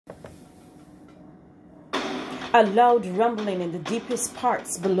A loud rumbling in the deepest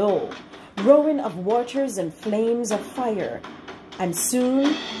parts below, roaring of waters and flames of fire. And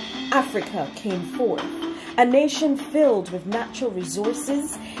soon Africa came forth, a nation filled with natural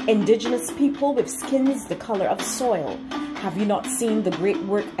resources, indigenous people with skins the color of soil. Have you not seen the great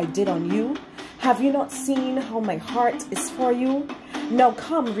work I did on you? Have you not seen how my heart is for you? Now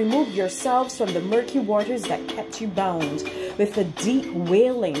come, remove yourselves from the murky waters that kept you bound, with a deep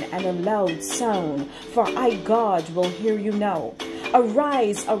wailing and a loud sound, for I, God, will hear you now.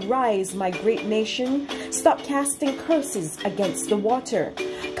 Arise, arise, my great nation. Stop casting curses against the water.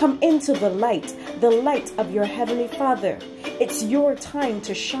 Come into the light of your heavenly Father. It's your time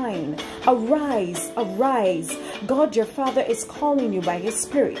to shine. Arise, arise. God your Father is calling you by His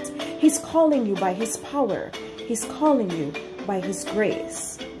Spirit. He's calling you by His power. He's calling you by His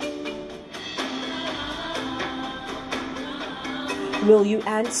grace. Will you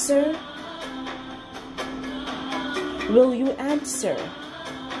answer? Will you answer?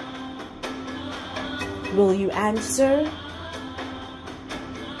 Will you answer?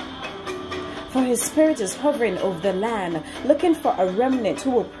 For His Spirit is hovering over the land, looking for a remnant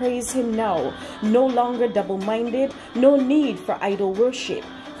who will praise Him now. No longer double-minded, no need for idol worship,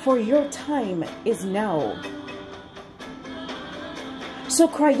 for your time is now. So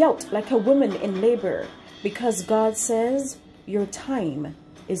cry out like a woman in labor, because God says your time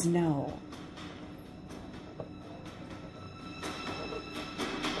is now.